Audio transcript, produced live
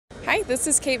Hi, this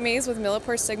is Kate Mays with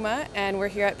MilliporeSigma, and we're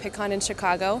here at PickCon in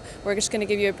Chicago. We're just going to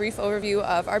give you a brief overview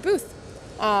of our booth.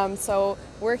 So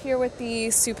we're here with the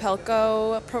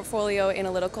Supelco portfolio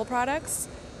analytical products.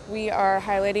 We are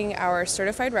highlighting our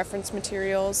certified reference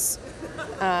materials.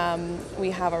 We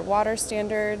have our water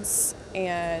standards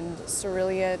and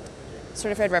certified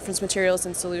reference materials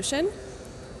in solution.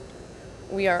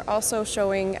 We are also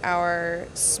showing our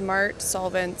smart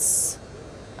solvents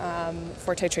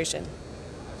for titration.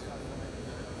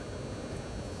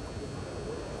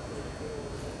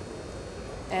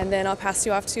 And then I'll pass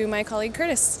you off to my colleague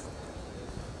Curtis.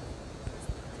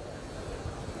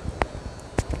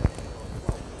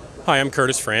 Hi, I'm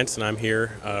Curtis Frantz, and I'm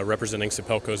here representing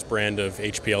Supelco's brand of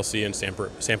HPLC and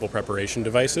sample preparation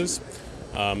devices.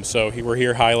 We're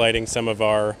here highlighting some of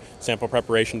our sample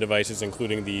preparation devices,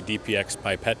 including the DPX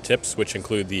pipette tips, which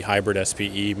include the hybrid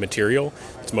SPE material.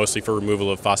 It's mostly for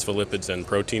removal of phospholipids and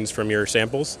proteins from your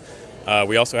samples.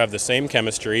 We also have the same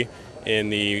chemistry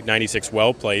in the 96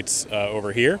 well plates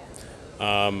over here.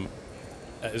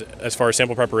 As far as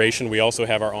sample preparation, we also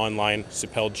have our online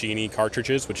Supel Genie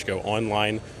cartridges, which go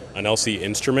online on LC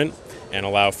instrument and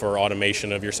allow for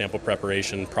automation of your sample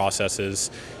preparation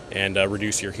processes and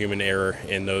reduce your human error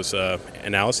in those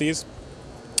analyses.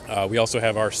 We also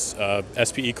have our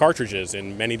SPE cartridges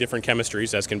in many different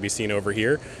chemistries, as can be seen over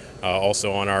here.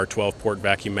 Also on our 12-port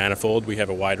vacuum manifold, we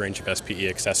have a wide range of SPE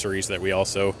accessories that we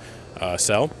also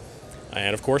sell.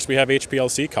 And of course we have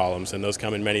HPLC columns, and those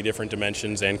come in many different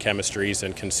dimensions and chemistries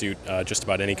and can suit just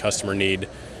about any customer need.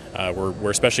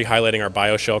 We're especially highlighting our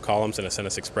BioShell columns and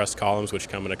Ascendus Express columns, which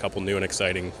come in a couple new and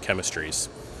exciting chemistries.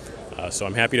 So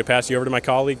I'm happy to pass you over to my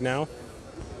colleague now.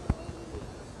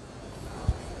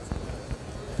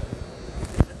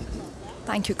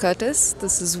 Thank you, Curtis.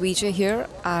 This is Vijay here.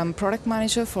 I'm product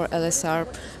manager for LSR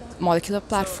molecular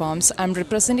platforms. I'm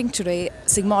representing today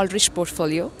Sigma-Aldrich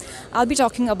Portfolio. I'll be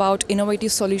talking about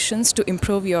innovative solutions to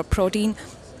improve your protein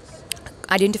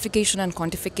identification and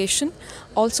quantification.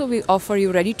 Also, we offer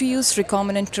you ready-to-use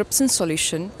recombinant trypsin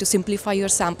solution to simplify your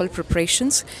sample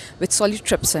preparations with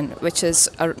Solu-Teypsin, which is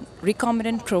a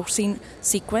recombinant protein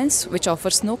sequence which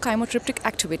offers no chymotryptic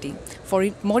activity. For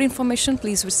more information,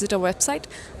 please visit our website.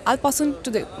 I'll pass on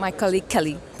to my colleague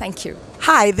Kelly. Thank you.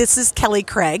 Hi, this is Kelly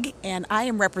Craig, and I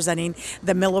am representing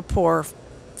the Millipore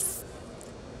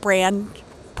brand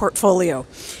portfolio.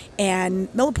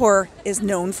 And Millipore is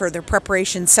known for their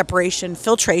preparation, separation,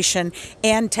 filtration,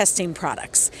 and testing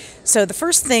products. So the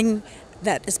first thing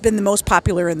that has been the most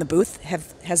popular in the booth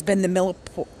has been the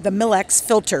Millex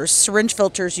filters, syringe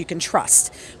filters you can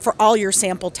trust for all your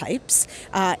sample types,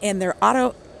 and they're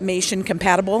automation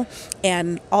compatible,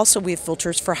 and also we have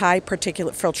filters for high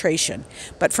particulate filtration.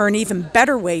 But for an even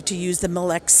better way to use the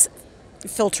Millex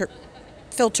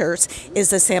filters is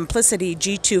the Simplicity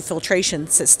G2 filtration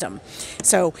system.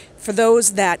 So for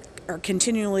those that are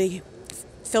continually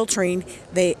filtering,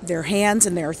 their hands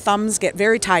and their thumbs get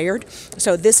very tired.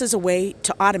 So this is a way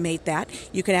to automate that.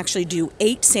 You can actually do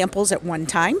 8 samples at one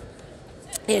time.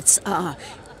 It's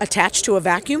attached to a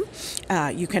vacuum.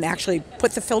 You can actually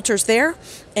put the filters there,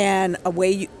 and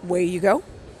away you go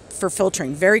for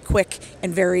filtering. Very quick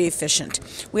and very efficient.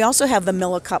 We also have the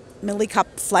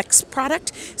Milli-Cup Flex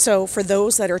product. So for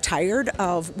those that are tired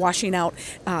of washing out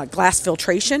glass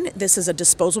filtration, this is a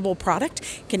disposable product.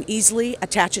 Can easily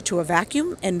attach it to a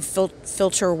vacuum and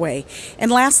filter away.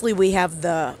 And lastly, we have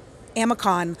the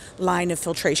Amicon line of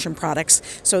filtration products.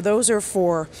 So those are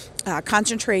for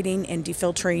concentrating and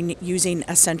defiltering using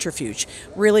a centrifuge.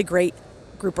 Really great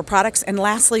group of products. And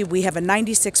lastly, we have a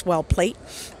 96 well plate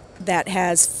that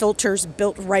has filters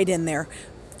built right in there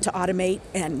to automate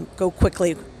and go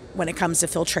quickly when it comes to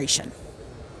filtration.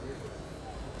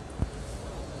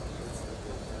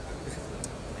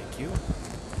 Thank you.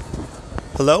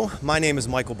 Hello, my name is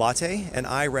Michael Botte, and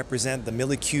I represent the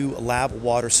Milli-Q Lab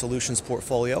Water Solutions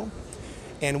portfolio.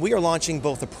 And we are launching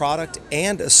both a product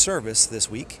and a service this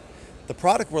week. The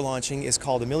product we're launching is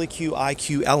called the Milli-Q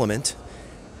IQ Element.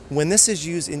 When this is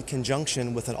used in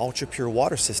conjunction with an ultra-pure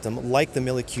water system like the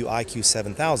Milli-Q IQ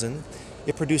 7000,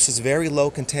 it produces very low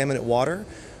contaminant water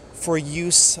for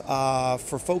use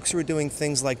for folks who are doing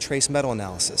things like trace metal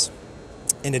analysis.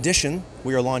 In addition,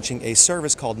 we are launching a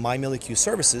service called My Milli-Q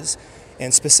Services,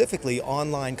 and specifically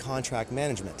online contract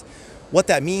management. What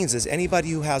that means is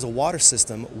anybody who has a water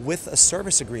system with a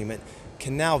service agreement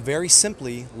can now very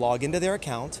simply log into their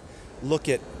account, look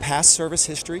at past service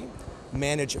history,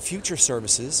 manage future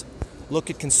services, look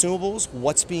at consumables,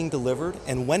 what's being delivered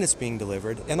and when it's being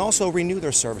delivered, and also renew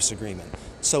their service agreement.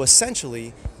 So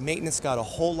essentially, maintenance got a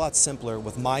whole lot simpler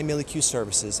with My Milli-Q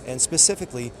Services and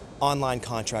specifically online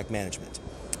contract management.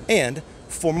 And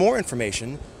For more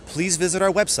information, please visit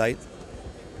our website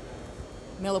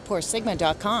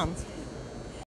MilliporeSigma.com.